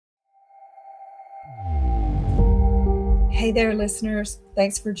Hey there, listeners.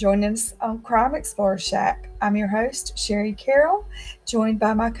 Thanks for joining us on Crime Explorer Shack. I'm your host, Sherry Carroll, joined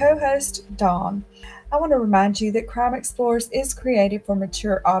by my co host, Dawn. I want to remind you that Crime Explorers is created for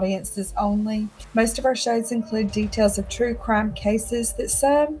mature audiences only. Most of our shows include details of true crime cases that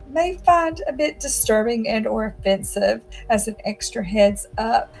some may find a bit disturbing and or offensive. As an extra heads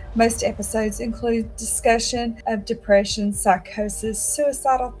up, most episodes include discussion of depression, psychosis,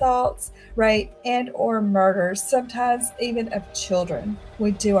 suicidal thoughts, rape, and or murders, sometimes even of children.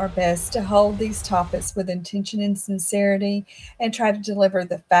 We do our best to hold these topics with intention and sincerity and try to deliver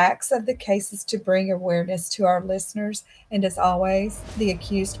the facts of the cases to bring awareness to our listeners. And as always, the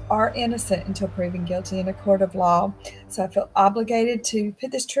accused are innocent until proven guilty in a court of law. So I feel obligated to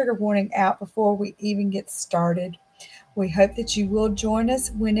put this trigger warning out before we even get started. We hope that you will join us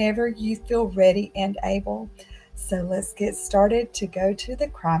whenever you feel ready and able. So let's get started to go to the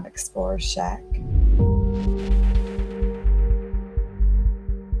Crime Explorer Shack.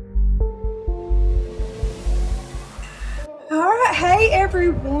 All right, hey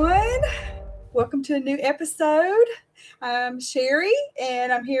everyone. Welcome to a new episode. I'm Sherry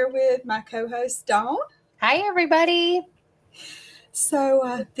and I'm here with my co-host Dawn. Hi everybody.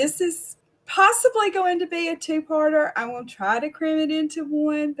 So this is possibly going to be a two-parter. I will try to cram it into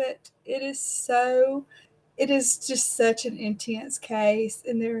one, but it is just such an intense case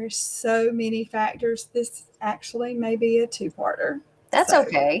and there are so many factors. This actually may be a two-parter. That's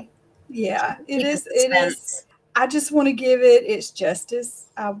okay. Yeah, Keep it the is. I just want to give it its justice.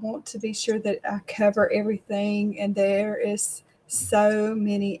 I want to be sure that I cover everything, and there is so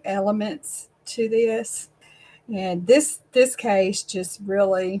many elements to this. And this case just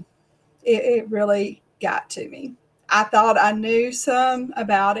really, it really got to me. I thought I knew some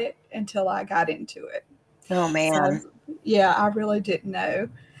about it until I got into it. Oh man. So, yeah, I really didn't know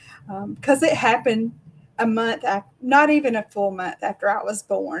because it happened a month, not even a full month after I was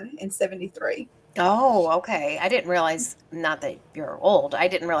born in 73. Oh, okay. I didn't realize, not that you're old, I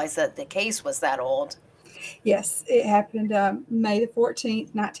didn't realize that the case was that old. Yes, it happened May the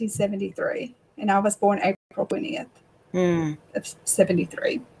 14th, 1973. And I was born April 20th of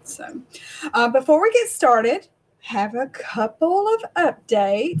 73. So before we get started, have a couple of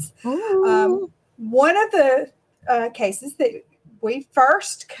updates. One of the cases that we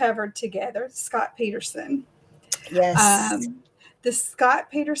first covered together, Scott Peterson. Yes. The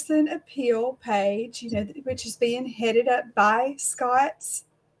Scott Peterson appeal page, which is being headed up by Scott's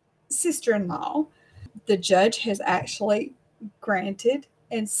sister-in-law. The judge has actually granted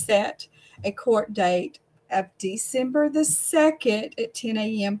and set a court date of December the 2nd at 10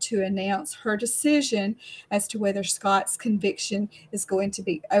 a.m. to announce her decision as to whether Scott's conviction is going to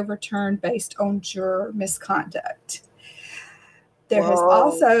be overturned based on juror misconduct. There has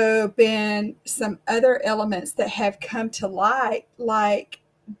also been some other elements that have come to light, like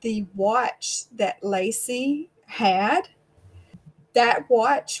the watch that Lacey had. That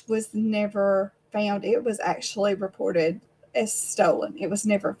watch was never found. It was actually reported as stolen. It was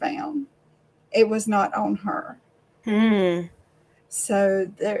never found. It was not on her. So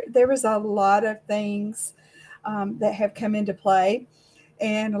there was a lot of things that have come into play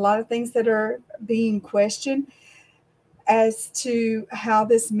and a lot of things that are being questioned as to how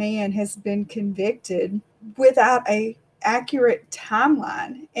this man has been convicted without a accurate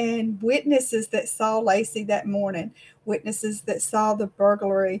timeline, and witnesses that saw Lacey that morning, witnesses that saw the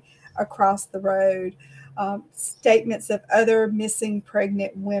burglary across the road, statements of other missing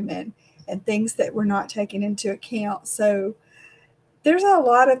pregnant women, and things that were not taken into account. So there's a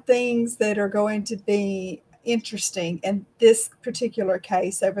lot of things that are going to be interesting in this particular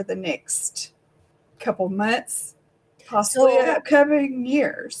case over the next couple months, possibly upcoming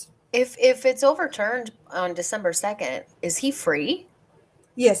years. If it's overturned on December 2nd, is he free?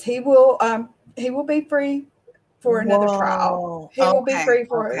 Yes, he will be free for another trial. He will be free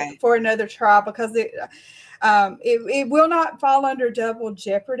for another trial because it will not fall under double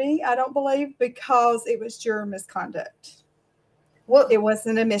jeopardy, I don't believe, because it was juror misconduct. Well, it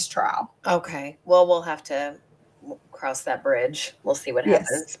wasn't a mistrial. Okay. Well, we'll have to cross that bridge. We'll see what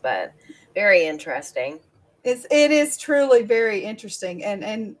happens, but very interesting. It is truly very interesting,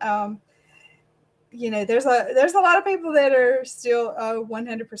 and there's a lot of people that are still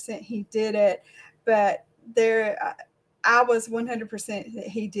 100% he did it, but I was 100% that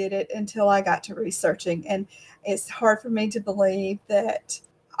he did it until I got to researching, and it's hard for me to believe that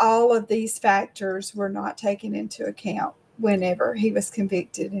all of these factors were not taken into account whenever he was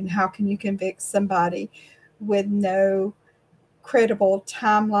convicted. And how can you convict somebody with no credible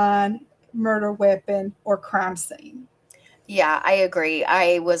timeline, murder weapon, or crime scene? Yeah, I agree.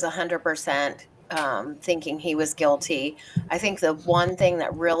 I was 100% thinking he was guilty. I think the one thing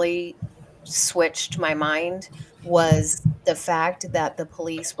that really switched my mind was the fact that the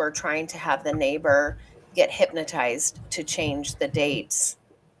police were trying to have the neighbor get hypnotized to change the dates.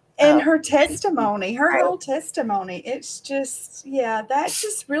 And her testimony, her Right. whole testimony, it's just, yeah, that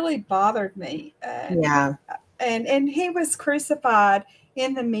just really bothered me. Yeah. And he was crucified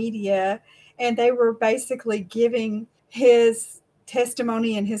in the media, and they were basically giving his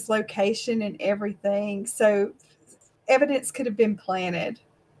testimony and his location and everything. So evidence could have been planted.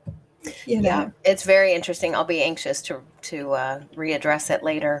 Yeah, it's very interesting. I'll be anxious to readdress it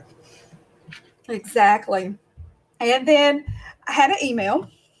later. Exactly. And then I had an email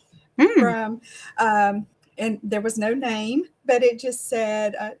from, and there was no name, but it just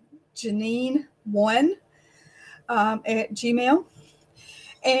said Janine1 at Gmail,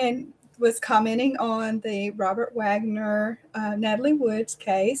 and was commenting on the Robert Wagner, Natalie Woods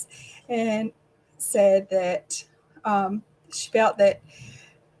case, and said that she felt that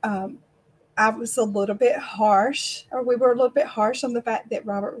I was a little bit harsh, or we were a little bit harsh on the fact that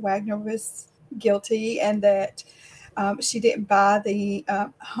Robert Wagner was guilty, and that she didn't buy the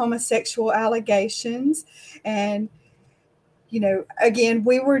homosexual allegations. And, again,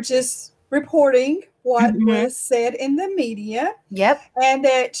 we were just reporting what was said in the media. Yep. And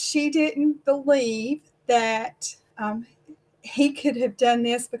that she didn't believe that he could have done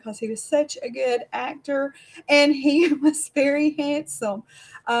this because he was such a good actor and he was very handsome.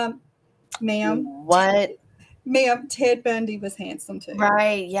 Ma'am. What? Ma'am, Ted Bundy was handsome too.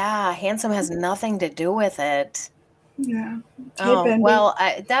 Right. Yeah. Handsome has nothing to do with it. Yeah. Ted Bundy. Well,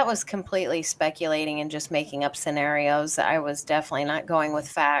 that was completely speculating and just making up scenarios. I was definitely not going with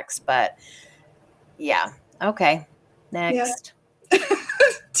facts, but yeah. Okay. Next.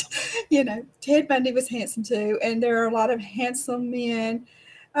 Yeah. Ted Bundy was handsome too. And there are a lot of handsome men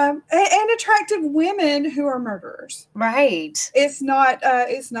and attractive women who are murderers. Right. It's not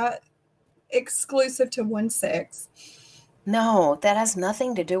exclusive to one sex. No, that has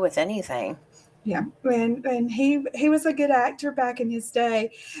nothing to do with anything. Yeah, and he was a good actor back in his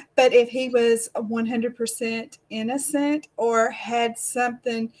day, but if he was 100% innocent or had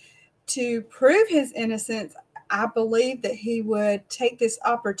something to prove his innocence, I believe that he would take this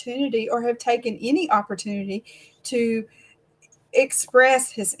opportunity, or have taken any opportunity, to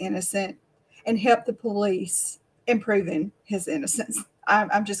express his innocence and help the police in proving his innocence.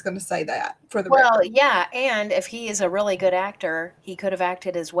 I'm just going to say that for the record. Well, yeah, and if he is a really good actor, he could have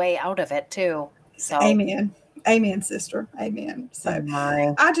acted his way out of it too. So, amen, sister, amen. So,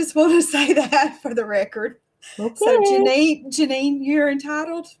 oh, I just want to say that for the record. Okay. So, Janine, you're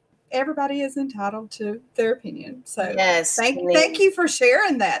entitled. Everybody is entitled to their opinion. So, yes, thank you for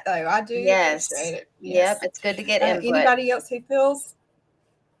sharing that, though. I do appreciate it. Yes. Yep, it's good to get input. Anybody else who feels,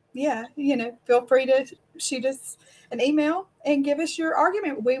 feel free to shoot us an email and give us your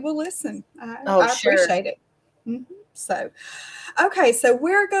argument. We will listen. I appreciate it. Mm-hmm. So, okay, so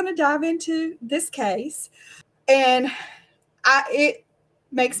we're going to dive into this case, and it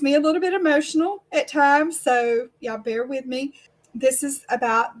makes me a little bit emotional at times, so y'all bear with me. This is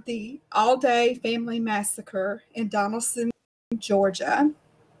about the Alday family massacre in Donaldson, Georgia.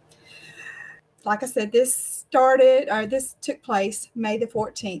 Like I said, this took place May the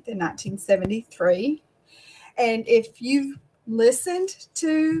 14th in 1973. And if you've listened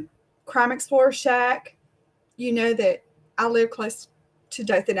to Crime Explorer Shack, you know that I live close to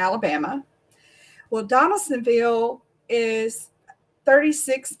Dothan, Alabama. Well, Donaldsonville is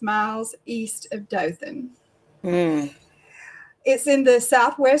 36 miles east of Dothan. It's in the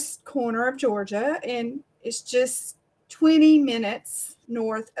southwest corner of Georgia, and it's just 20 minutes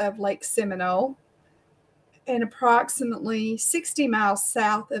north of Lake Seminole and approximately 60 miles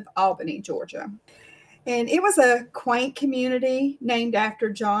south of Albany, Georgia. And it was a quaint community named after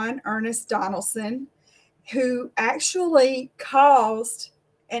John Ernest Donaldson, who actually caused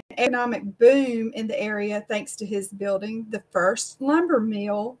an economic boom in the area thanks to his building the first lumber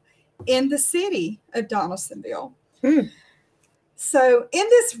mill in the city of Donaldsonville. So in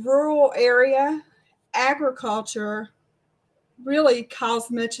this rural area, agriculture really caused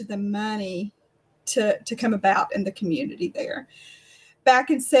much of the money to come about in the community there.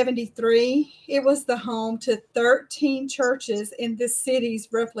 Back in 73, it was the home to 13 churches in the city's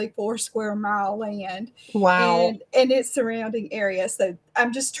roughly 4 square mile land. Wow. And its surrounding area. So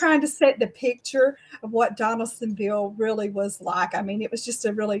I'm just trying to set the picture of what Donaldsonville really was like. I mean, it was just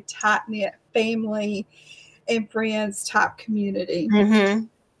a really tight-knit family and friends type community. Mm-hmm.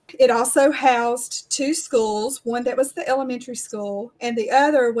 It also housed 2 schools, one that was the elementary school, and the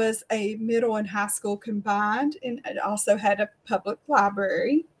other was a middle and high school combined, and it also had a public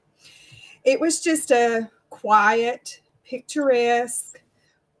library. It was just a quiet, picturesque,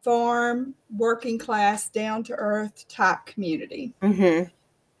 farm, working class, down to earth type community. Mm-hmm.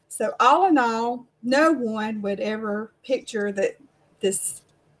 So, all in all, no one would ever picture that this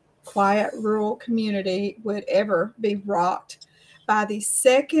quiet rural community would ever be rocked by the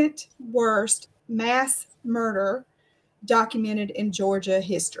second worst mass murder documented in Georgia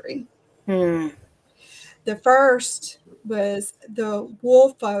history. Hmm. The first was the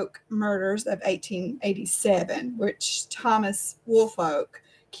Woolfolk murders of 1887, which Thomas Woolfolk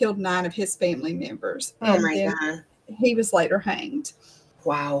killed 9 of his family members, Oh and my then God. he was later hanged.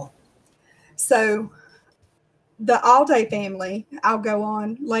 Wow. So the Alday family, I'll go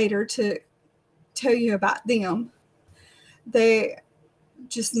on later to tell you about them. They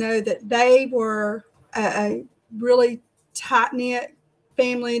just know that they were a really tight knit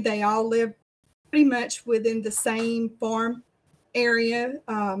family. They all lived pretty much within the same farm area,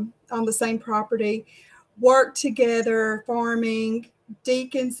 on the same property, worked together, farming,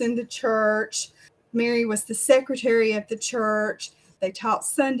 deacons in the church. Mary was the secretary of the church. They taught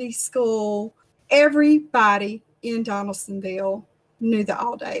Sunday school. Everybody in Donaldsonville knew the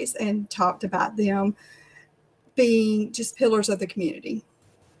Aldays and talked about them being just pillars of the community.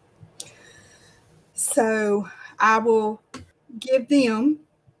 So I will give them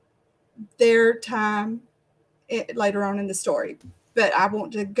their time later on in the story. But I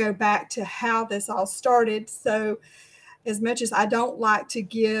want to go back to how this all started. So, as much as I don't like to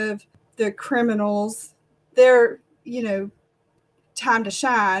give the criminals their, time to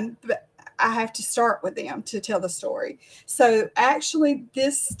shine, but I have to start with them to tell the story. So, actually,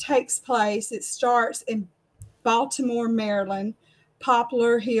 this takes place, it starts in Baltimore, Maryland,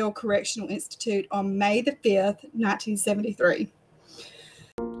 Poplar Hill Correctional Institute on May the 5th, 1973.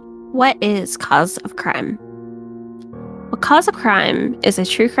 What is Cause of Crime? Well, Cause of Crime is a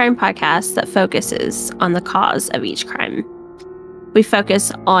true crime podcast that focuses on the cause of each crime. We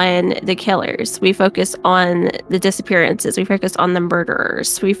focus on the killers. We focus on the disappearances. We focus on the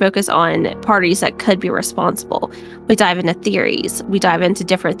murderers. We focus on parties that could be responsible. We dive into theories. We dive into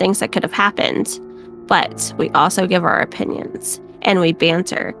different things that could have happened. But we also give our opinions, and we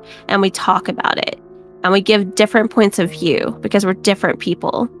banter, and we talk about it, and we give different points of view because we're different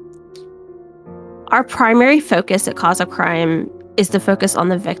people. Our primary focus at Cause of Crime is to focus on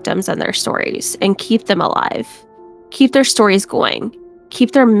the victims and their stories and keep them alive. Keep their stories going.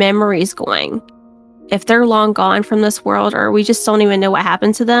 Keep their memories going. If they're long gone from this world or we just don't even know what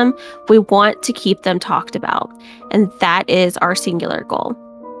happened to them, we want to keep them talked about. And that is our singular goal.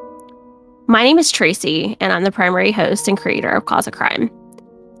 My name is Tracy, and I'm the primary host and creator of Cause of Crime.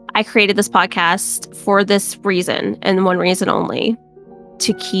 I created this podcast for this reason and one reason only,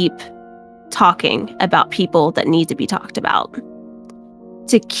 to keep talking about people that need to be talked about,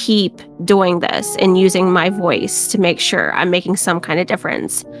 to keep doing this and using my voice to make sure I'm making some kind of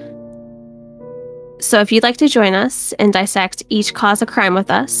difference. So if you'd like to join us and dissect each cause of crime with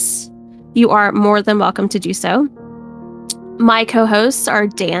us, you are more than welcome to do so. My co-hosts are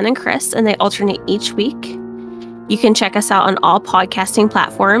Dan and Chris, and they alternate each week. You can check us out on all podcasting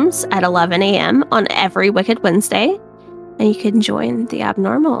platforms at 11 a.m. on every Wicked Wednesday, and you can join the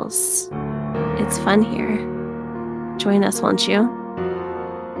Abnormals. It's fun here. Join us, won't you?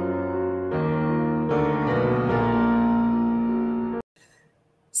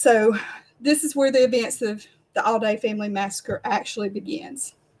 So this is where the events of the Alday family massacre actually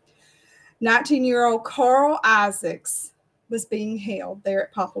begins. 19-year-old Carl Isaacs was being held there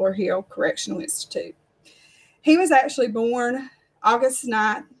at Poplar Hill Correctional Institute. He was actually born August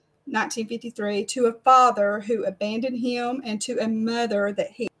 9th, 1953, to a father who abandoned him and to a mother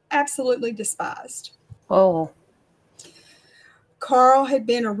that he absolutely despised. Oh. Carl had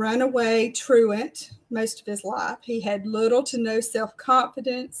been a runaway truant most of his life. He had little to no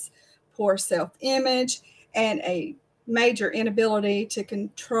self-confidence, poor self-image, and a major inability to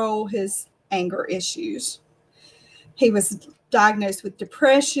control his anger issues. He was diagnosed with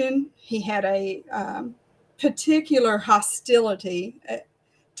depression. He had a particular hostility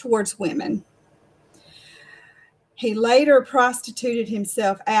towards women. He later prostituted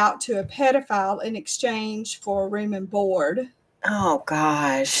himself out to a pedophile in exchange for room and board. Oh,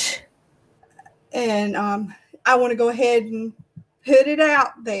 gosh. And I want to go ahead and put it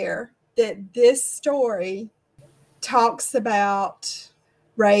out there that this story talks about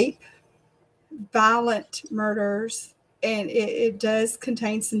rape, violent murders, and it does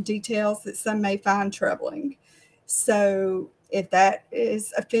contain some details that some may find troubling. So if that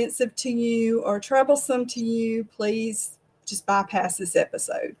is offensive to you or troublesome to you, please just bypass this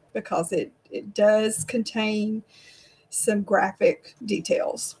episode because it does contain some graphic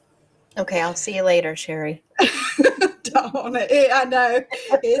details. Okay, I'll see you later, Sherry. I know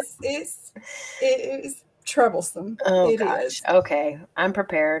it's troublesome. Oh, It gosh. is. Okay, I'm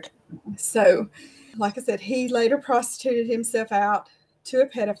prepared. So, like I said, he later prostituted himself out to a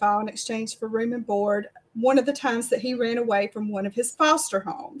pedophile in exchange for room and board one of the times that he ran away from one of his foster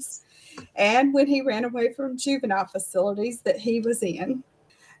homes, and when he ran away from juvenile facilities that he was in.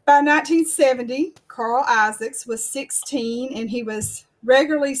 By 1970, Carl Isaacs was 16, and he was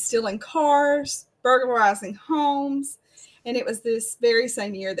regularly stealing cars, burglarizing homes, and it was this very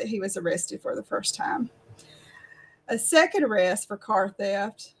same year that he was arrested for the first time. A second arrest for car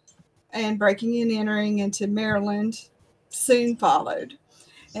theft and breaking and entering into Maryland soon followed.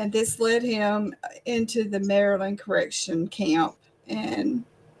 And this led him into the Maryland Correction Camp, and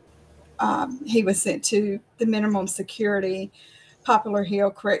he was sent to the minimum security Poplar Hill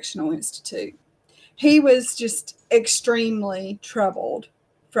Correctional Institute. He was just extremely troubled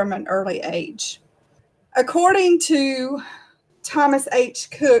from an early age. According to Thomas H.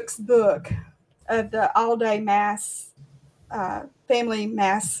 Cook's book of the Alday family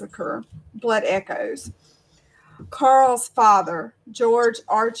massacre, Blood Echoes, Carl's father, George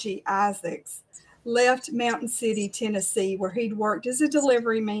Archie Isaacs, left Mountain City, Tennessee, where he'd worked as a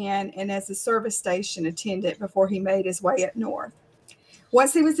delivery man and as a service station attendant before he made his way up north.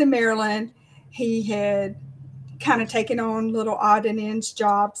 Once he was in Maryland, he had kind of taken on little odd and ends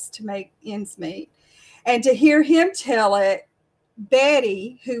jobs to make ends meet. And to hear him tell it,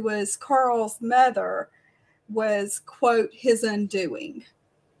 Betty, who was Carl's mother, was, quote, his undoing.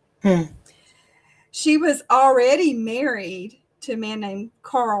 She was already married to a man named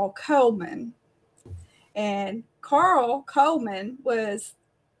Carl Coleman. And Carl Coleman was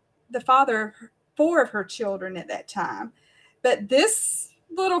the father of 4 of her children at that time. But this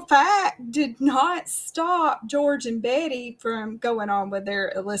little fact did not stop George and Betty from going on with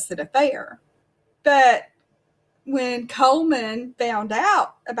their illicit affair. But when Coleman found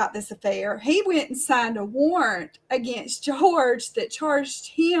out about this affair, he went and signed a warrant against George that charged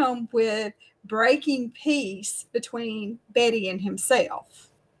him with breaking peace between Betty and himself.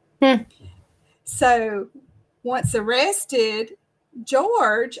 So once arrested,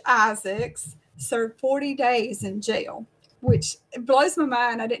 George Isaacs served 40 days in jail, which blows my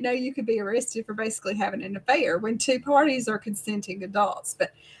mind. I didn't know you could be arrested for basically having an affair when 2 parties are consenting adults,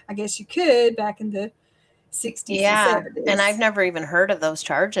 but I guess you could back in the 60s and 70s. And I've never even heard of those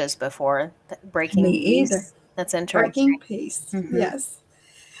charges before. Breaking Me peace. either. That's interesting. Breaking peace, yes.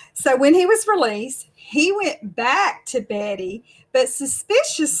 So when he was released, he went back to Betty, but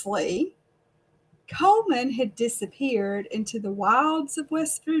suspiciously, Coleman had disappeared into the wilds of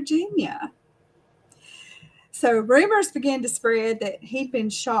West Virginia. So rumors began to spread that he'd been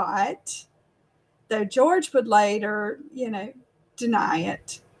shot, though George would later, deny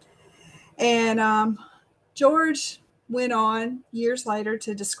it. And George went on years later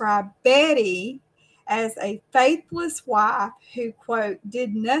to describe Betty as a faithless wife who, quote,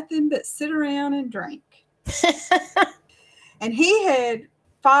 did nothing but sit around and drink. And he had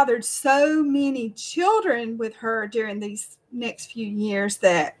fathered so many children with her during these next few years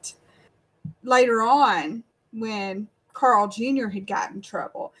that later on, when Carl Jr. had gotten in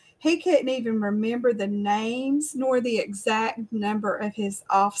trouble, he couldn't even remember the names nor the exact number of his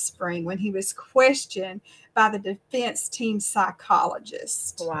offspring when he was questioned by the defense team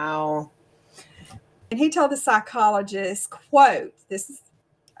psychologist. Wow. And he told the psychologist, quote, this is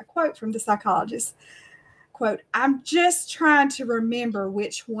a quote from the psychologist, quote, I'm just trying to remember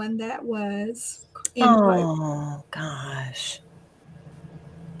which one that was. End quote. Gosh.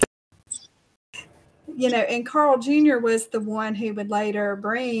 And Carl Jr. was the one who would later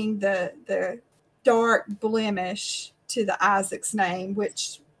bring the dark blemish to the Isaacs name,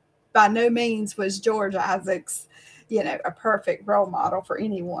 which by no means was George Isaacs, a perfect role model for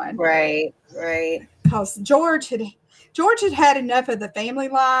anyone. Right. Because George had had enough of the family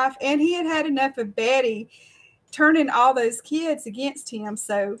life, and he had had enough of Betty turning all those kids against him,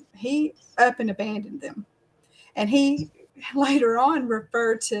 so he up and abandoned them. And he later on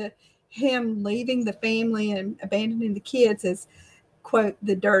referred to him leaving the family and abandoning the kids as, quote,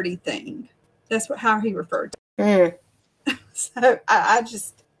 the dirty thing. That's how he referred to it. So I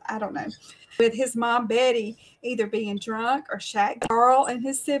don't know. With his mom, Betty, either being drunk or shacked, Carl and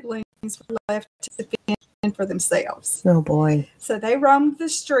his siblings were left to fend for themselves. Oh, boy. So they roamed the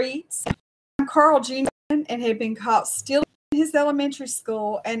streets. Carl Jr. and had been caught stealing in his elementary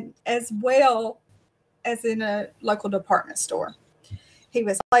school and as well as in a local department store. He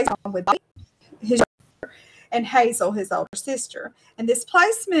was placed on with his and Hazel, his older sister. And this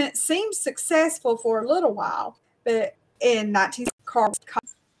placement seemed successful for a little while, but in 1960, Carl was caught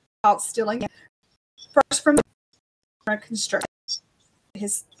stealing first from a construction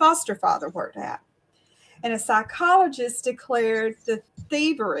his foster father worked at. And a psychologist declared the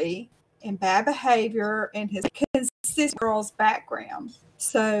thievery and bad behavior and his consistent girl's background.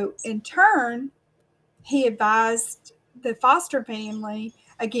 So in turn, he advised the foster family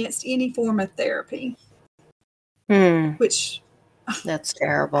against any form of therapy. Which that's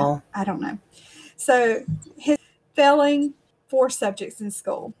terrible. I don't know. So his failing 4 subjects in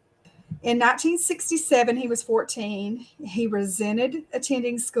school. In 1967, he was 14. He resented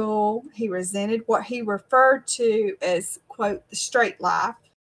attending school. He resented what he referred to as, quote, the straight life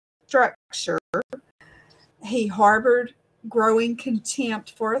structure. He harbored growing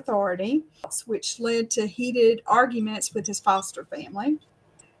contempt for authority, which led to heated arguments with his foster family.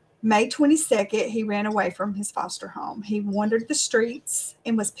 May 22nd, he ran away from his foster home. He wandered the streets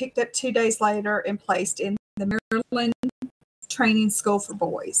and was picked up 2 days later and placed in the Maryland Training School for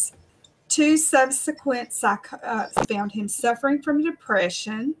Boys. 2 subsequent found him suffering from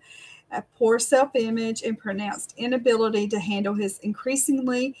depression, a poor self-image, and pronounced inability to handle his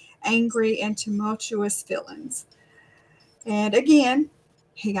increasingly angry and tumultuous feelings. And again,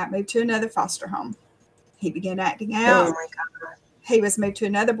 he got moved to another foster home. He began acting out. Oh my God. He was moved to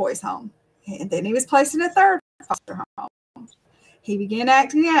another boys' home. And then he was placed in a third foster home. He began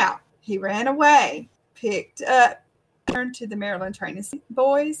acting out. He ran away, picked up, returned to the Maryland Training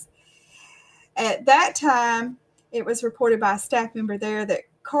Boys. At that time, it was reported by a staff member there that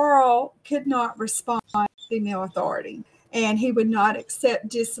Carl could not respond to female authority, and he would not accept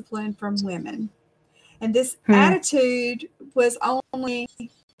discipline from women. And this attitude was only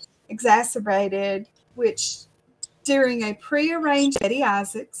exacerbated, which during a prearranged Betty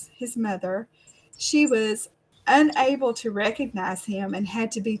Isaacs, his mother, she was unable to recognize him and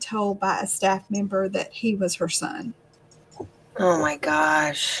had to be told by a staff member that he was her son. Oh my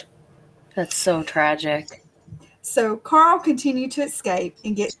gosh. That's so tragic. So Carl continued to escape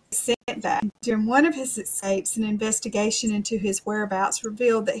and get sent back. During one of his escapes, an investigation into his whereabouts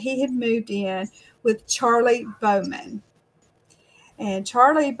revealed that he had moved in with Charlie Bowman. And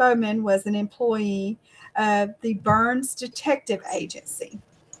Charlie Bowman was an employee of the Burns Detective Agency.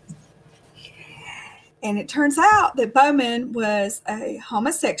 And it turns out that Bowman was a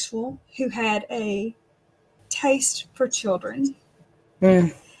homosexual who had a taste for children.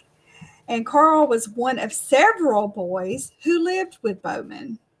 And Carl was one of several boys who lived with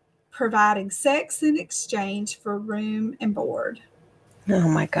Bowman, providing sex in exchange for room and board. Oh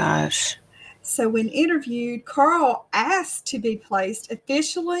my gosh. So when interviewed, Carl asked to be placed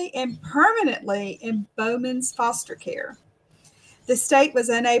officially and permanently in Bowman's foster care. The state was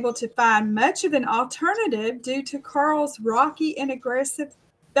unable to find much of an alternative due to Carl's rocky and aggressive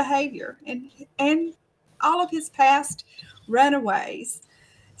behavior and all of his past runaways.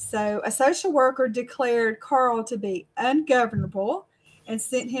 So a social worker declared Carl to be ungovernable and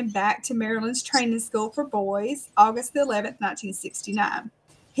sent him back to Maryland's Training School for Boys, August 11th, 1969.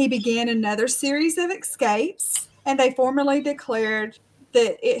 He began another series of escapes, and they formally declared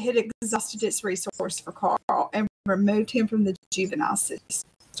that it had exhausted its resource for Carl and removed him from the juvenile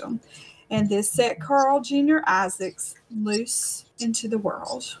system. And this set Carl Jr. Isaacs loose into the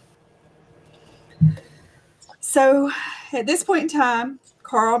world. So at this point in time,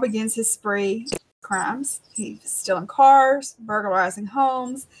 Carl begins his spree of crimes. He's stealing cars, burglarizing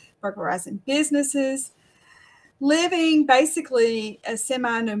homes, burglarizing businesses, living basically a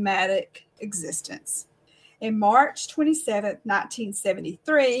semi-nomadic existence. In March 27,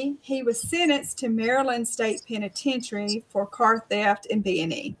 1973, he was sentenced to Maryland State Penitentiary for car theft and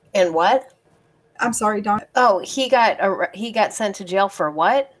B&E. And what? I'm sorry, Don. Oh, he got sent to jail for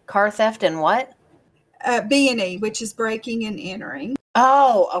what? Car theft and what? B&E, which is breaking and entering.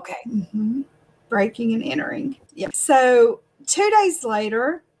 Oh, okay. Mm-hmm. Breaking and entering. Yeah. So 2 days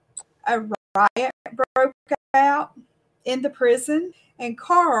later, a riot broke out in the prison, and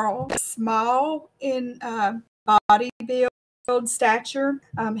Carl, small in body build, stature,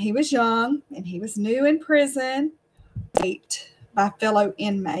 he was young and he was new in prison, raped by fellow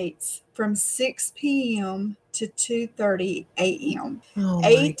inmates from 6 p.m. to 2:30 a.m. Oh,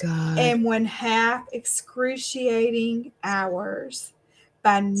 8.5 excruciating hours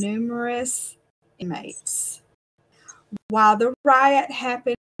by numerous inmates. While the riot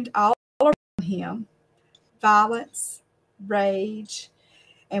happened all around him, violence, rage,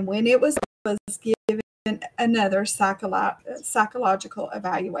 and when it was given another psychological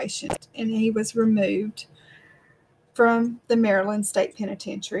evaluation, and he was removed from the Maryland State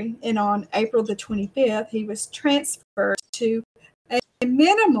Penitentiary. And on April the 25th, he was transferred to a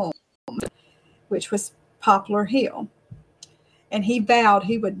minimum, which was Poplar Hill. And he vowed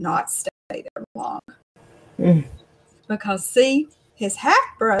he would not stay there long. Because, see, his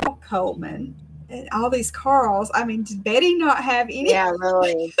half-brother, Coleman, and all these Carls, I mean, did Betty not have any? Yeah,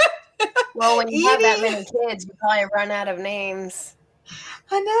 really. Well, when you have that Any- many kids, you probably run out of names.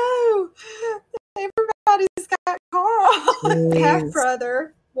 I know. Everybody's got Carl.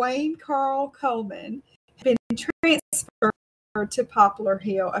 Half-brother, Wayne Carl Coleman, had been transferred to Poplar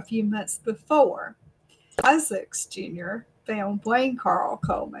Hill a few months before. Isaacs Jr. found Wayne Carl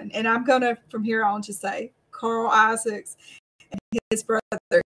Coleman. And I'm going to, from here on, just say Carl Isaacs and his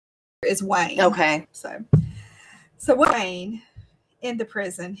brother is Wayne. Okay. So Wayne, in the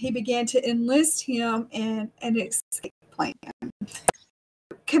prison, he began to enlist him in an escape plan.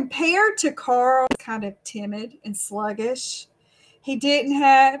 Compared to Carl, kind of timid and sluggish, he didn't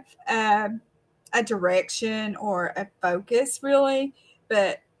have a direction or a focus, really,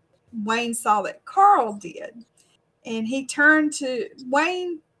 but Wayne saw that Carl did. And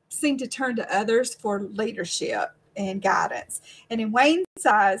Wayne seemed to turn to others for leadership and guidance. And in Wayne's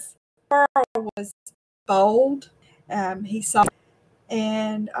eyes, Carl was bold. He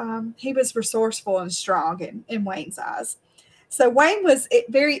was resourceful and strong in Wayne's eyes. So Wayne was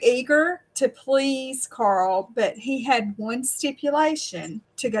very eager to please Carl, but he had one stipulation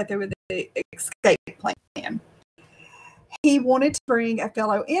to go through with the escape plan. He wanted to bring a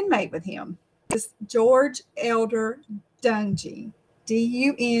fellow inmate with him. It was George Elder Dungy,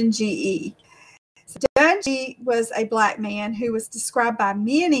 Dunge. So Dungy was a black man who was described by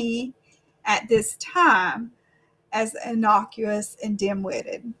many at this time as innocuous and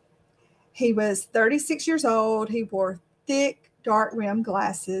dim-witted. He was 36 years old. He wore thick, dark-rimmed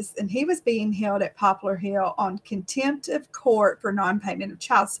glasses, and he was being held at Poplar Hill on contempt of court for non-payment of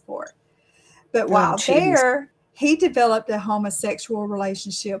child support. But while there, he developed a homosexual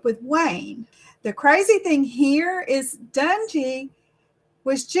relationship with Wayne. The crazy thing here is Dungy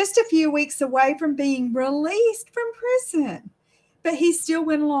was just a few weeks away from being released from prison, but he still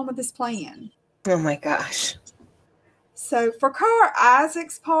went along with his plan. Oh, my gosh. So for Carl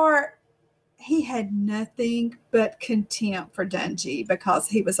Isaac's part, he had nothing but contempt for Dungy because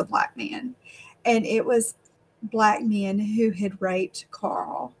he was a black man. And it was black men who had raped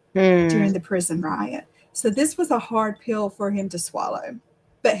Carl during the prison riot. So this was a hard pill for him to swallow.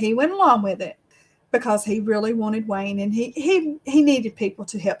 But he went along with it because he really wanted Wayne, and he needed people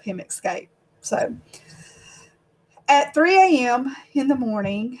to help him escape. So at 3 a.m. in the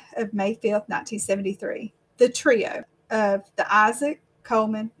morning of May 5th, 1973, the trio of the Isaac,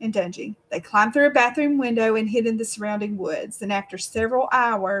 Coleman, and Dungy, they climbed through a bathroom window and hid in the surrounding woods. And after several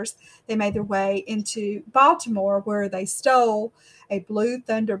hours, they made their way into Baltimore, where they stole a blue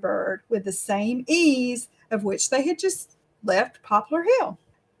Thunderbird with the same ease of which they had just left Poplar Hill.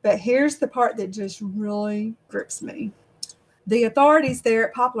 But here's the part that just really grips me. The authorities there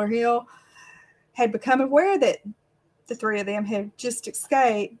at Poplar Hill had become aware that the three of them had just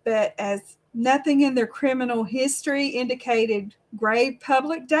escaped, but as nothing in their criminal history indicated grave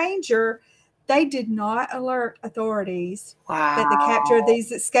public danger, they did not alert authorities that the capture of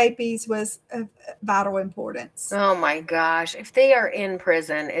these escapees was of vital importance. Oh my gosh. If they are in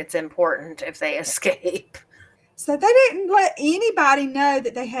prison, it's important if they escape. So they didn't let anybody know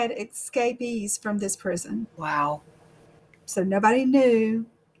that they had escapees from this prison. Wow. So nobody knew.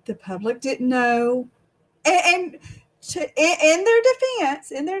 The public didn't know. And in their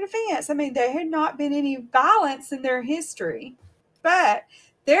defense, I mean, there had not been any violence in their history, but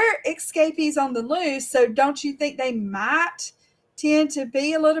they're escapees on the loose. So don't you think they might tend to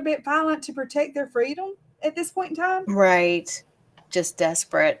be a little bit violent to protect their freedom at this point in time? Right. Just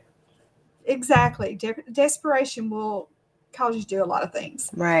desperate. Exactly. Desperation will cause you to do a lot of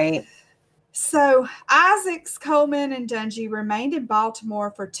things. Right. So Isaacs, Coleman, and Dungy remained in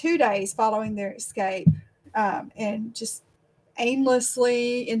Baltimore for 2 days following their escape, and just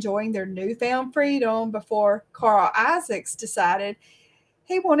aimlessly enjoying their newfound freedom before Carl Isaacs decided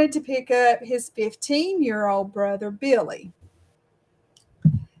he wanted to pick up his 15-year-old brother, Billy.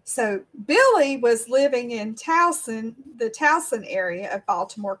 So Billy was living in Towson, the Towson area of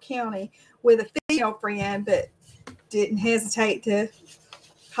Baltimore County, with a female friend, but didn't hesitate to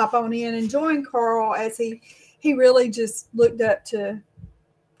hop on in and join Carl, as he really just looked up to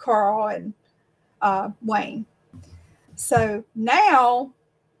Carl and Wayne. So now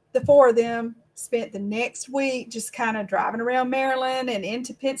the four of them spent the next week just kind of driving around Maryland and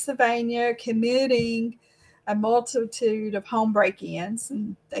into Pennsylvania, committing a multitude of home break-ins.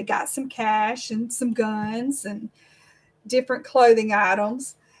 And they got some cash and some guns and different clothing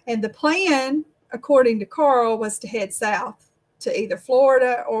items. And the plan, according to Carl, was to head south to either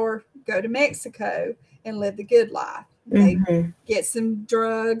Florida or go to Mexico and live the good life. They Mm-hmm. get some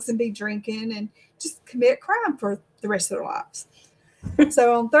drugs and be drinking and just commit crime for the rest of their lives.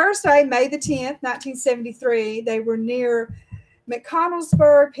 So on Thursday, May the 10th, 1973, they were near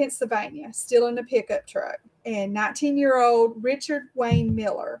McConnellsburg, Pennsylvania, still in a pickup truck. And 19-year-old Richard Wayne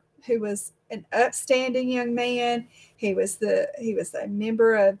Miller, who was an upstanding young man, he was a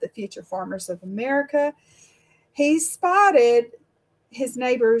member of the Future Farmers of America. He spotted his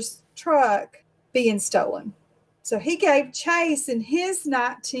neighbor's truck being stolen. So he gave chase in his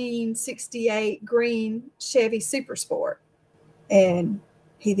 1968 green Chevy Super Sport, and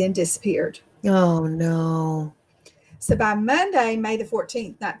he then disappeared. Oh, no. So by Monday, May the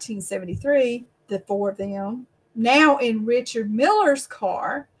 14th, 1973, the four of them, now in Richard Miller's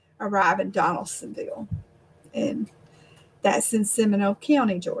car, arrive in Donaldsonville. And that's in Seminole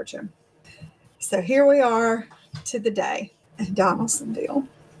County, Georgia. So here we are to the day in Donaldsonville.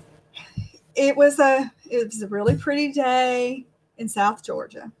 It was a really pretty day in South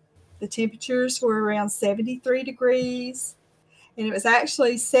Georgia. The temperatures were around 73 degrees, and it was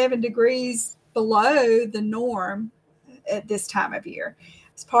actually 7 degrees below the norm at this time of year.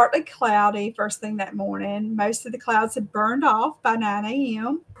 It's partly cloudy first thing that morning. Most of the clouds had burned off by 9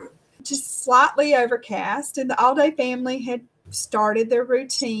 a.m., just slightly overcast, and the Alday family had started their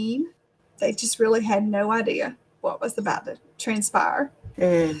routine. They just really had no idea what was about to transpire.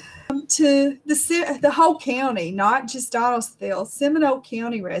 To the whole county, not just Donaldsonville, Seminole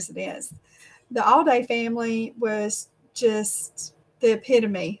County residents, the Alday family was just the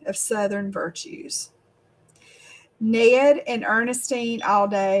epitome of Southern virtues. Ned and Ernestine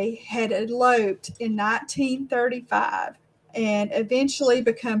Alday had eloped in 1935 and eventually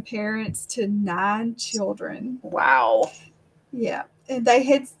become parents to 9 children. Wow. Yeah. And they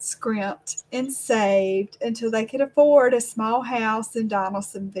had scrimped and saved until they could afford a small house in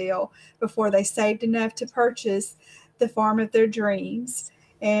Donaldsonville before they saved enough to purchase the farm of their dreams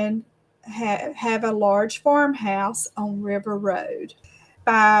and have a large farmhouse on River Road.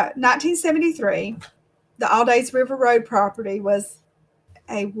 By 1973, the Aldays River Road property was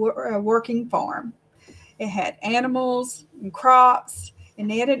a working farm. It had animals and crops, and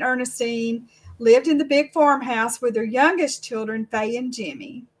Ned and Ernestine lived in the big farmhouse with their youngest children, Faye and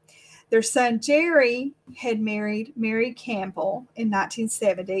Jimmy. Their son, Jerry, had married Mary Campbell in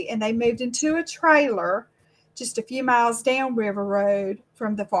 1970, and they moved into a trailer just a few miles down River Road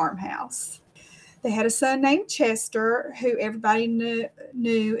from the farmhouse. They had a son named Chester, who everybody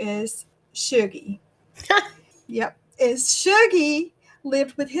knew as Shuggy. Yep. As Shuggy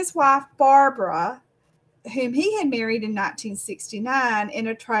lived with his wife, Barbara, whom he had married in 1969 in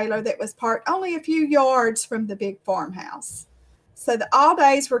a trailer that was parked only a few yards from the big farmhouse. So the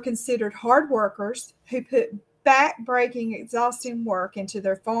Aldays were considered hard workers who put back-breaking, exhausting work into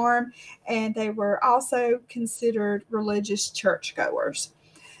their farm, and they were also considered religious churchgoers.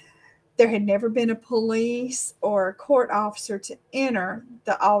 There had never been a police or a court officer to enter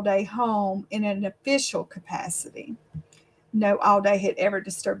the Alday home in an official capacity. No Alday had ever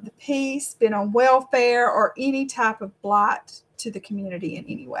disturbed the peace, been on welfare, or any type of blight to the community in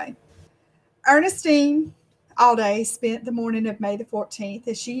any way. Ernestine Alday spent the morning of May the 14th,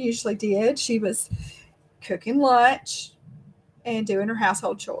 as she usually did. She was cooking lunch and doing her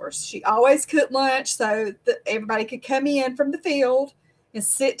household chores. She always cooked lunch so that everybody could come in from the field and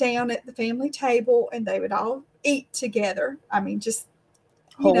sit down at the family table, and they would all eat together. I mean, just,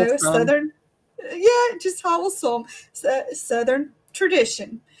 Wholesome. Southern, just wholesome Southern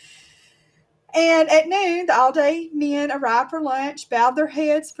tradition. And at noon, the Alday men arrived for lunch, bowed their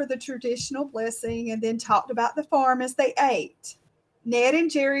heads for the traditional blessing, and then talked about the farm as they ate. Ned and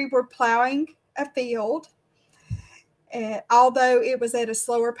Jerry were plowing a field, although it was at a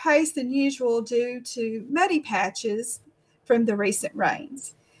slower pace than usual due to muddy patches from the recent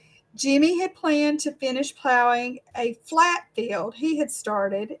rains. Jimmy had planned to finish plowing a flat field he had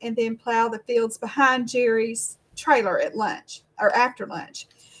started and then plow the fields behind Jerry's trailer at lunch or after lunch,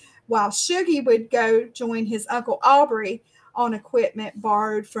 while Shuggy would go join his Uncle Aubrey on equipment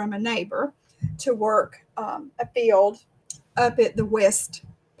borrowed from a neighbor to work a field up at the west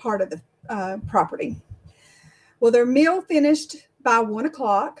part of the property. Well, their meal finished by 1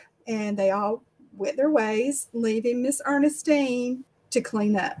 o'clock, and they all went their ways, leaving Miss Ernestine to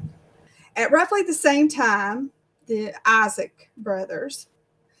clean up. At roughly the same time, the Isaac brothers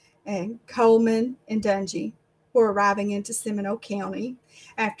and Coleman and Dungy were arriving into Seminole County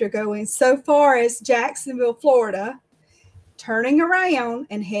after going so far as Jacksonville, Florida, turning around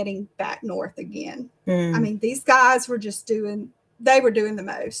and heading back north again. I mean, these guys were just doing the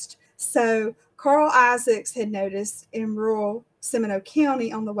most. So Carl Isaacs had noticed in rural Seminole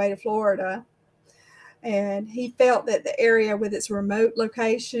County on the way to Florida And he felt that the area with its remote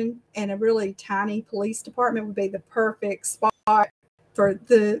location and a really tiny police department would be the perfect spot for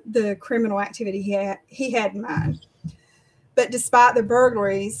the criminal activity he had in mind. But despite the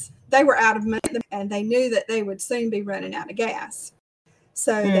burglaries, they were out of money and they knew that they would soon be running out of gas.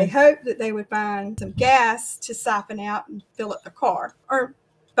 So they hoped that they would find some gas to siphon out and fill up the car, or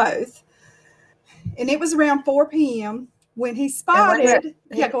both. And it was around 4 p.m. when he spotted...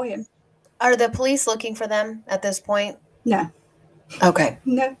 Yeah, go ahead. Are the police looking for them at this point? No. Okay.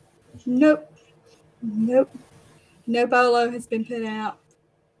 No. Nope. No bolo has been put out.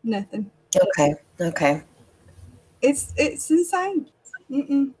 Nothing. Okay. It's insane.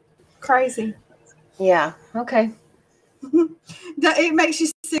 Crazy. Yeah. Okay. It makes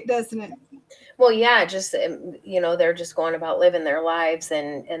you sick, doesn't it? Well, yeah, just, they're just going about living their lives,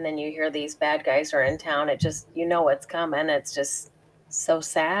 and then you hear these bad guys are in town. It just, what's coming. It's just so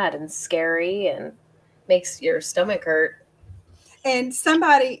sad and scary and makes your stomach hurt. And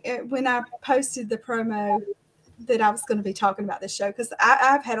somebody, when I posted the promo that I was going to be talking about this show, because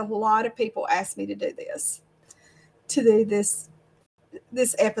I've had a lot of people ask me to do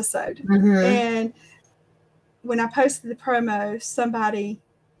this episode. And when I posted the promo, somebody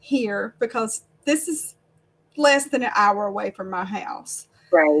here, because this is less than an hour away from my house.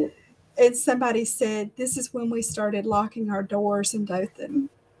 Right. And somebody said, this is when we started locking our doors in Dothan.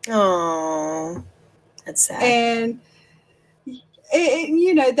 Oh, that's sad. And,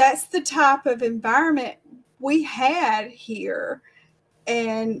 that's the type of environment we had here.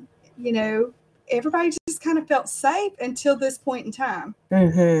 And, everybody just kind of felt safe until this point in time.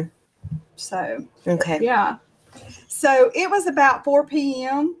 So, okay. Yeah. So it was about 4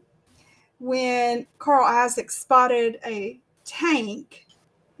 p.m. when Carl Isaac spotted a tank,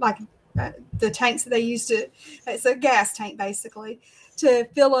 like the tanks that they used to, it's a gas tank basically, to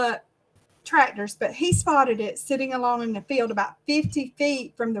fill up tractors. But he spotted it sitting alone in the field about 50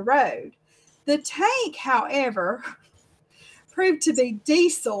 feet from the road. The tank, however, proved to be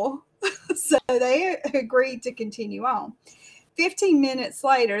diesel, so they agreed to continue on. 15 minutes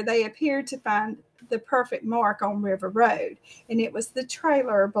later, they appeared to find the perfect mark on River Road, and it was the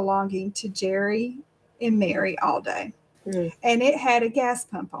trailer belonging to Jerry and Mary Alday. And it had a gas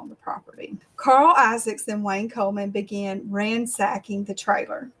pump on the property. Carl Isaacs and Wayne Coleman began ransacking the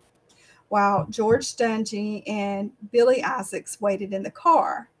trailer, while George Dungy and Billy Isaacs waited in the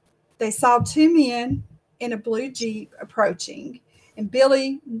car. They saw two men in a blue Jeep approaching, and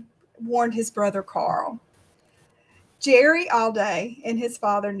Billy warned his brother Carl. Jerry Alday and his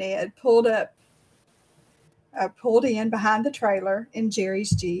father Ned pulled in behind the trailer in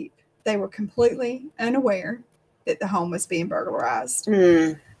Jerry's Jeep. They were completely unaware that the home was being burglarized.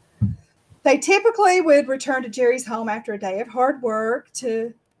 They typically would return to Jerry's home after a day of hard work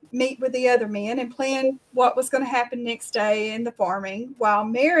to meet with the other men and plan what was going to happen next day in the farming, while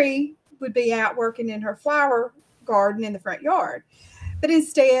Mary would be out working in her flower garden in the front yard. But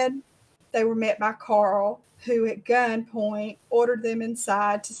instead, they were met by Carl, who at gunpoint ordered them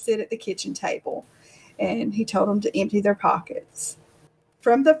inside to sit at the kitchen table. And he told them to empty their pockets.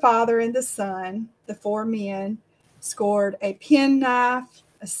 From the father and the son, the four men scored a penknife,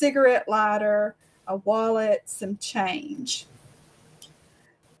 a cigarette lighter, a wallet, some change.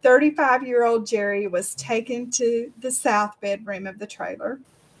 35-year-old Jerry was taken to the south bedroom of the trailer,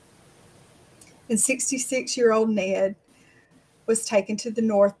 and 66-year-old Ned was taken to the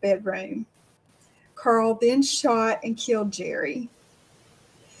north bedroom. Carl then shot and killed Jerry,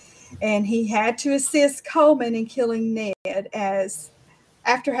 and he had to assist Coleman in killing Ned, as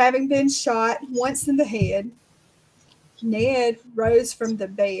after having been shot once in the head, Ned rose from the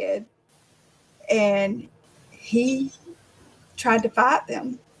bed and he tried to fight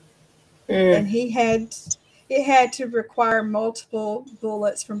them. And it had to require multiple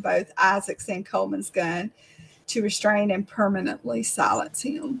bullets from both Isaac's and Coleman's gun to restrain and permanently silence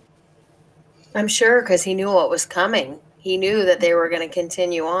him. I'm sure, because he knew what was coming. He knew that they were going to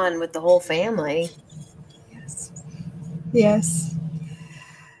continue on with the whole family. Yes.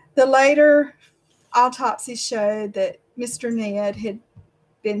 The later autopsy showed that Mr. Ned had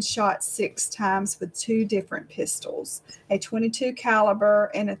been shot 6 times with 2 different pistols, a .22 caliber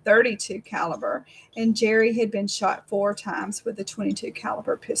and a .32 caliber, and Jerry had been shot 4 times with a .22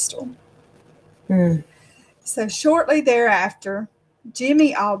 caliber pistol. So shortly thereafter,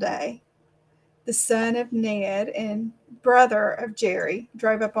 Jimmy Alday, the son of Ned and brother of Jerry,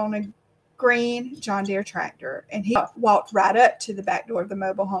 drove up on a green John Deere tractor, and he walked right up to the back door of the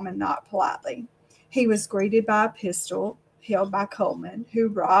mobile home and knocked politely. He was greeted by a pistol held by Coleman, who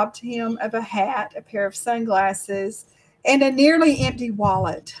robbed him of a hat, a pair of sunglasses, and a nearly empty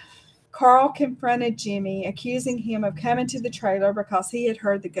wallet. Carl confronted Jimmy, accusing him of coming to the trailer because he had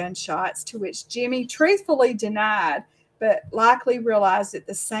heard the gunshots, to which Jimmy truthfully denied, but likely realized at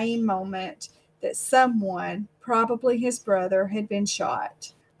the same moment that someone, probably his brother, had been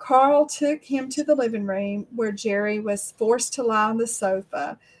shot. Carl took him to the living room where Jerry was forced to lie on the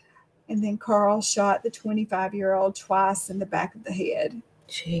sofa, and then Carl shot the 25-year-old twice in the back of the head.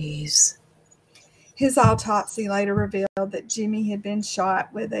 Jeez. His autopsy later revealed that Jimmy had been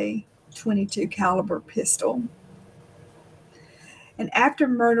shot with a .22 caliber pistol. And after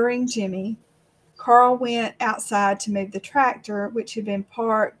murdering Jimmy, Carl went outside to move the tractor, which had been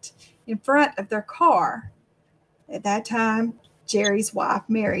parked in front of their car. At that time, Jerry's wife,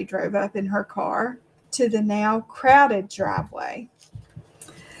 Mary, drove up in her car to the now crowded driveway.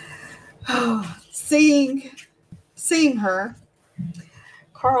 Seeing her,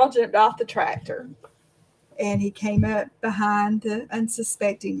 Carl jumped off the tractor, and he came up behind the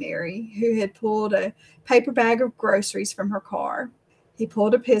unsuspecting Mary, who had pulled a paper bag of groceries from her car. He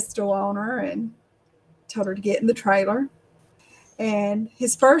pulled a pistol on her and told her to get in the trailer. And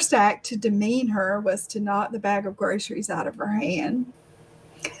his first act to demean her was to knock the bag of groceries out of her hand.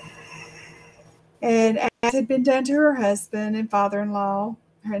 And as had been done to her husband and father-in-law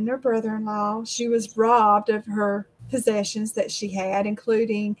and her brother-in-law, she was robbed of her possessions that she had,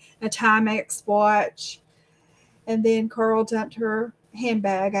 including a Timex watch. And then Carl dumped her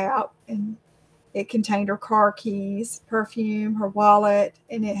handbag out, and it contained her car keys, perfume, her wallet,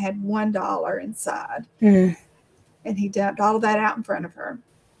 and it had $1 inside. And he dumped all of that out in front of her.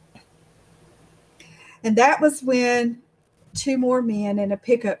 And that was when two more men in a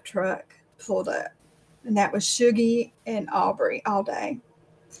pickup truck pulled up. And that was Shuggy and Alday.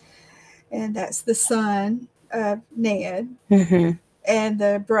 And that's the son of Ned and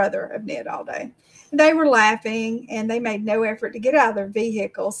the brother of Ned Alday. And they were laughing, and they made no effort to get out of their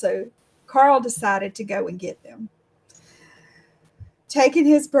vehicle, so Carl decided to go and get them. Taking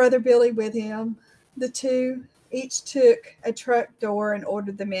his brother Billy with him, the two each took a truck door and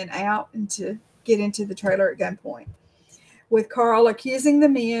ordered the men out and to get into the trailer at gunpoint. With Carl accusing the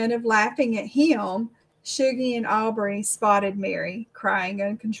men of laughing at him, Shuggy and Aubrey spotted Mary crying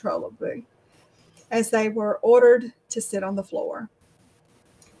uncontrollably as they were ordered to sit on the floor.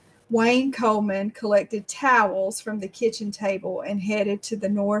 Wayne Coleman collected towels from the kitchen table and headed to the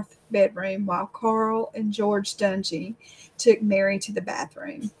north bedroom, while Carl and George Dungy took Mary to the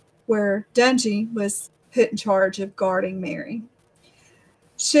bathroom, where Dungy was put in charge of guarding Mary.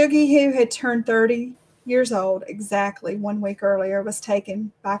 Shuggy, who had turned 30 years old exactly 1 week earlier, was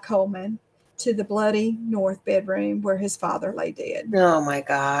taken by Coleman to the bloody north bedroom where his father lay dead. Oh my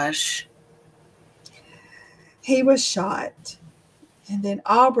gosh. He was shot. And then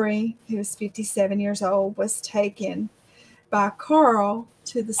Aubrey, who was 57 years old, was taken by Carl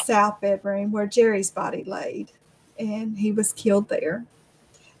to the south bedroom where Jerry's body laid, and he was killed there.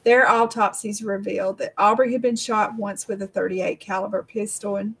 Their autopsies revealed that Aubrey had been shot once with a .38 caliber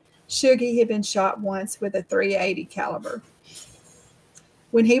pistol, and Shuggy had been shot once with a .380 caliber.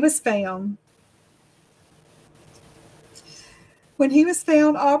 When he was found,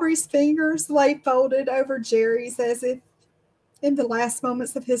 Aubrey's fingers lay folded over Jerry's, as if in the last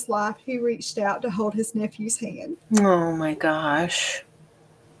moments of his life, he reached out to hold his nephew's hand. Oh my gosh.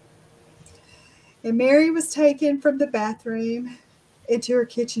 And Mary was taken from the bathroom into her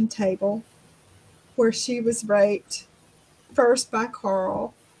kitchen table, where she was raped, first by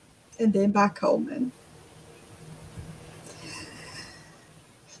Carl and then by Coleman.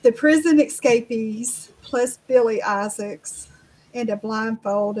 The prison escapees, plus Billy Isaacs, and a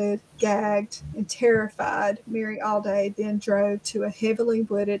blindfolded, gagged, and terrified Mary Alday then drove to a heavily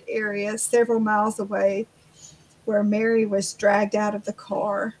wooded area several miles away, where Mary was dragged out of the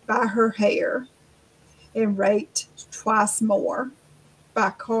car by her hair and raped twice more by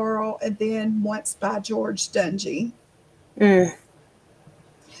Carl and then once by George Dungy.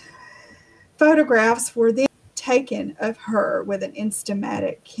 Photographs were then taken of her with an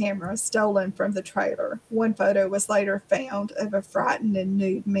Instamatic camera stolen from the trailer. One photo was later found of a frightened and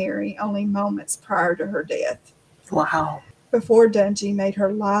nude Mary only moments prior to her death. Wow. Before Dungy made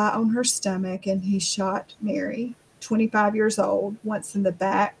her lie on her stomach, and he shot Mary, 25 years old, once in the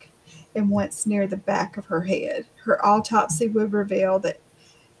back and once near the back of her head. Her autopsy would reveal that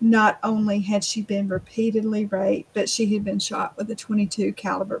not only had she been repeatedly raped, but she had been shot with a .22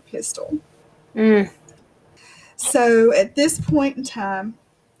 caliber pistol. So at this point in time,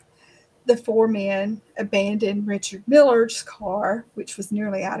 the four men abandoned Richard Miller's car, which was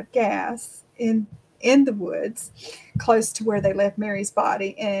nearly out of gas, in the woods close to where they left Mary's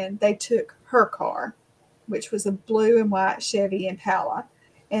body, and they took her car, which was a blue and white Chevy Impala,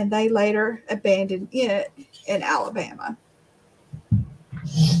 and they later abandoned it in Alabama.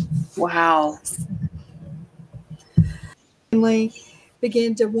 Wow. Family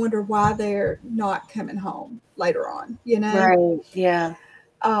began to wonder why they're not coming home later on, Right. Yeah.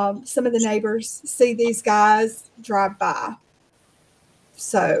 Some of the neighbors see these guys drive by.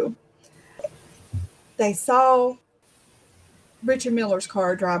 So they saw Richard Miller's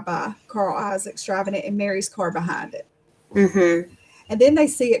car drive by, Carl Isaacs driving it, and Mary's car behind it. Mm-hmm. And then they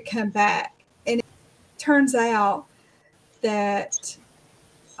see it come back. And it turns out that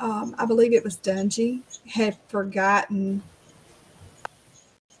I believe it was Dungy had forgotten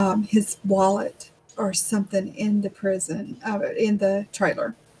his wallet or something in the prison, in the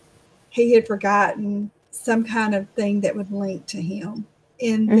trailer. He had forgotten some kind of thing that would link to him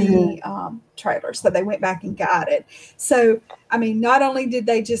in the trailer. So they went back and got it. So, I mean, not only did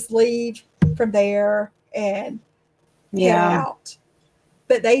they just leave from there and head out,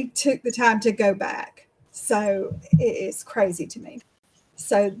 but they took the time to go back. So it is crazy to me.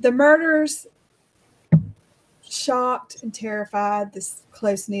 So the murders shocked and terrified this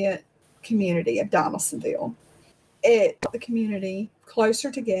close-knit community of Donaldsonville. It brought the community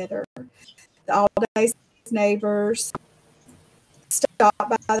closer together. The Alday neighbors stopped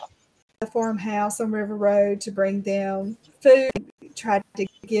by the farmhouse on River Road to bring them food, tried to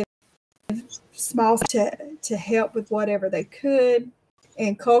give small to help with whatever they could.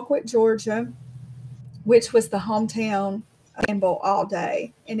 In Colquitt, Georgia, which was the hometown of Campbell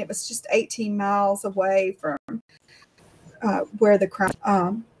Alday, and it was just 18 miles away from where the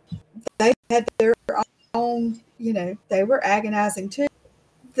crime. They had their own, they were agonizing too.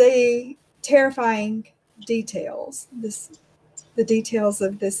 The terrifying details, the details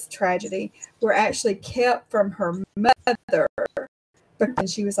of this tragedy were actually kept from her mother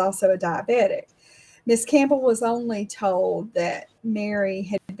because she was also a diabetic. Miss Campbell was only told that Mary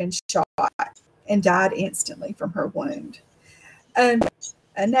had been shot and died instantly from her wound. And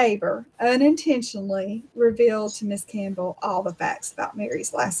a neighbor unintentionally revealed to Miss Campbell all the facts about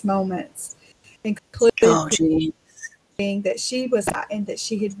Mary's last moments, including that she was and that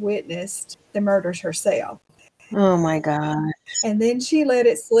she had witnessed the murders herself. Oh my God. And then she let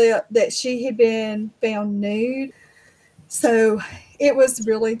it slip that she had been found nude. So it was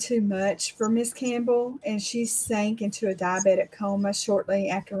really too much for Miss Campbell, and she sank into a diabetic coma shortly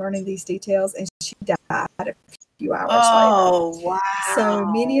after learning these details, and she died a few hours later. Oh, wow. So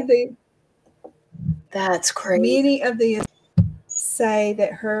that's crazy. Many of the say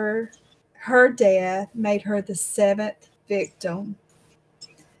that her death made her the 7th victim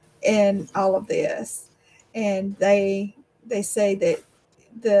in all of this. And they say that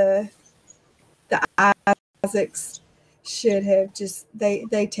the Isaacs should have just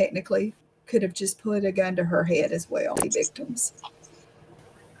they technically could have just put a gun to her head as well. The victims.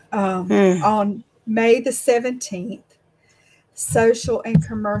 On May the 17th, social and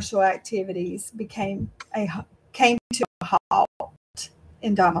commercial activities came to a halt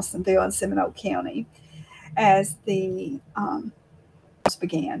in Donaldsonville and Seminole County as the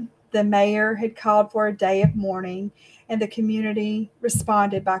began. The mayor had called for a day of mourning, and the community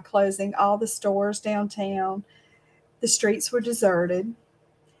responded by closing all the stores downtown. The streets were deserted,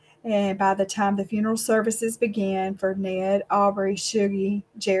 and by the time the funeral services began for Ned, Aubrey, Shuggy,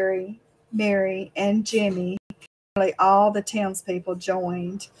 Jerry, Mary, and Jimmy, nearly all the townspeople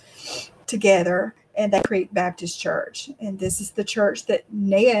joined together at the Creek Baptist Church. And this is the church that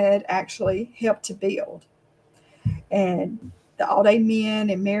Ned actually helped to build. And the Alday men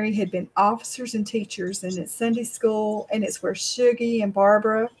and Mary had been officers and teachers in its Sunday school, and it's where Shuggy and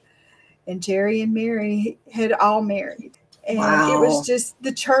Barbara and Jerry and Mary had all married. And It was just,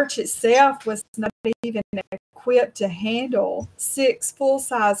 the church itself was not even equipped to handle 6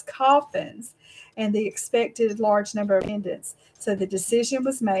 full-size coffins and the expected large number of attendants. So the decision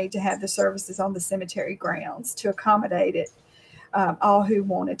was made to have the services on the cemetery grounds to accommodate it, all who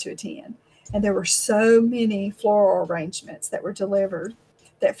wanted to attend. And there were so many floral arrangements that were delivered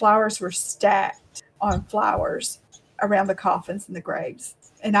that flowers were stacked on flowers around the coffins and the graves.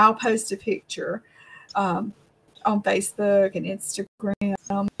 And I'll post a picture on Facebook and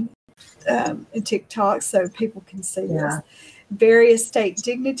Instagram and TikTok so people can see this. Various state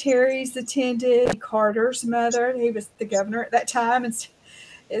dignitaries attended. Carter's mother, he was the governor at that time. And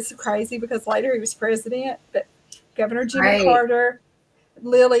it's crazy because later he was president. But Governor Jimmy Carter,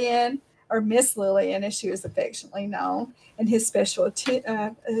 Lillian, or Miss Lillian, as she was affectionately known, and his special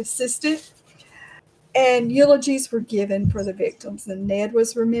assistant. And eulogies were given for the victims. And Ned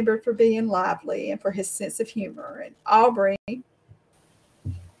was remembered for being lively and for his sense of humor. And Aubrey,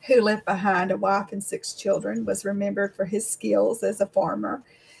 who left behind a wife and 6 children, was remembered for his skills as a farmer.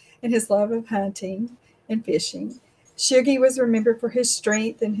 and his love of hunting and fishing. Shuggy was remembered for his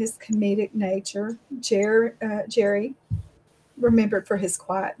strength and his comedic nature. Jerry remembered for his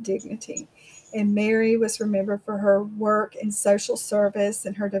quiet dignity. And Mary was remembered for her work in social service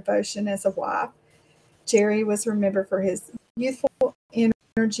and her devotion as a wife. Jerry was remembered for his youthful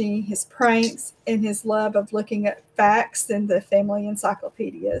energy, his pranks, and his love of looking at facts in the family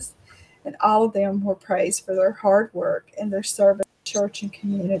encyclopedias. And all of them were praised for their hard work and their service to church and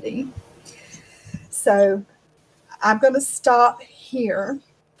community. So I'm going to stop here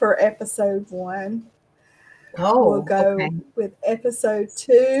for episode 1. We'll go with episode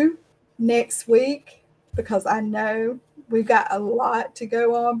 2 next week, because I know we've got a lot to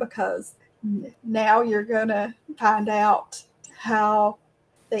go on, because now you're going to find out how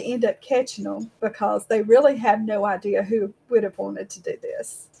they end up catching them, because they really have no idea who would have wanted to do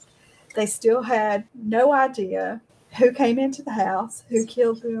this. They still had no idea who came into the house, who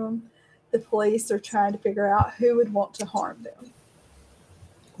killed them. The police are trying to figure out who would want to harm them.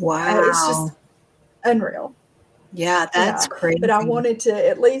 Wow. It's just unreal. Yeah, that's crazy. But I wanted to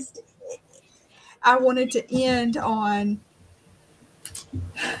end on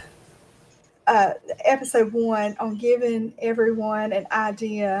episode 1 on giving everyone an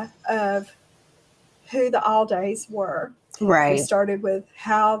idea of who the Aldays were. Right. We started with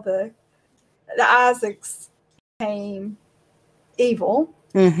how the Isaacs became evil.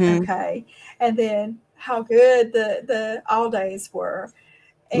 Mm-hmm. Okay. And then how good the Aldays were.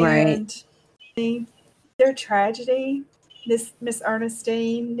 And their tragedy, Miss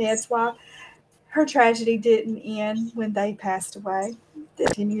Ernestine, Ned's wife, her tragedy didn't end when they passed away. It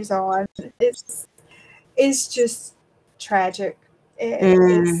continues on. It's just tragic.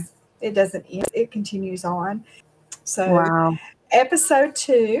 It doesn't end. It continues on. So episode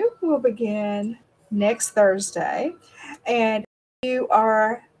 2 will begin next Thursday. And if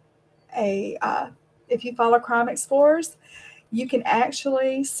you follow Crime Explorers, you can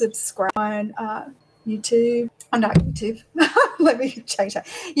actually subscribe on YouTube. Oh, not YouTube. Let me change that.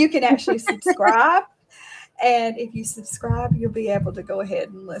 You can actually subscribe. And if you subscribe, you'll be able to go ahead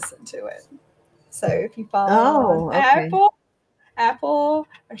and listen to it. So if you follow on Apple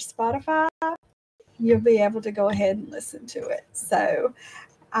or Spotify, you'll be able to go ahead and listen to it. So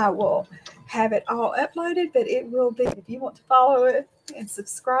I will have it all uploaded, but it will be, if you want to follow it and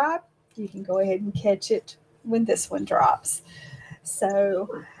subscribe, you can go ahead and catch it when this one drops.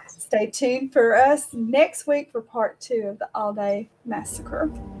 So stay tuned for us next week for part 2 of the Alday Massacre.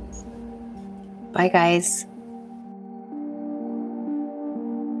 Bye, guys.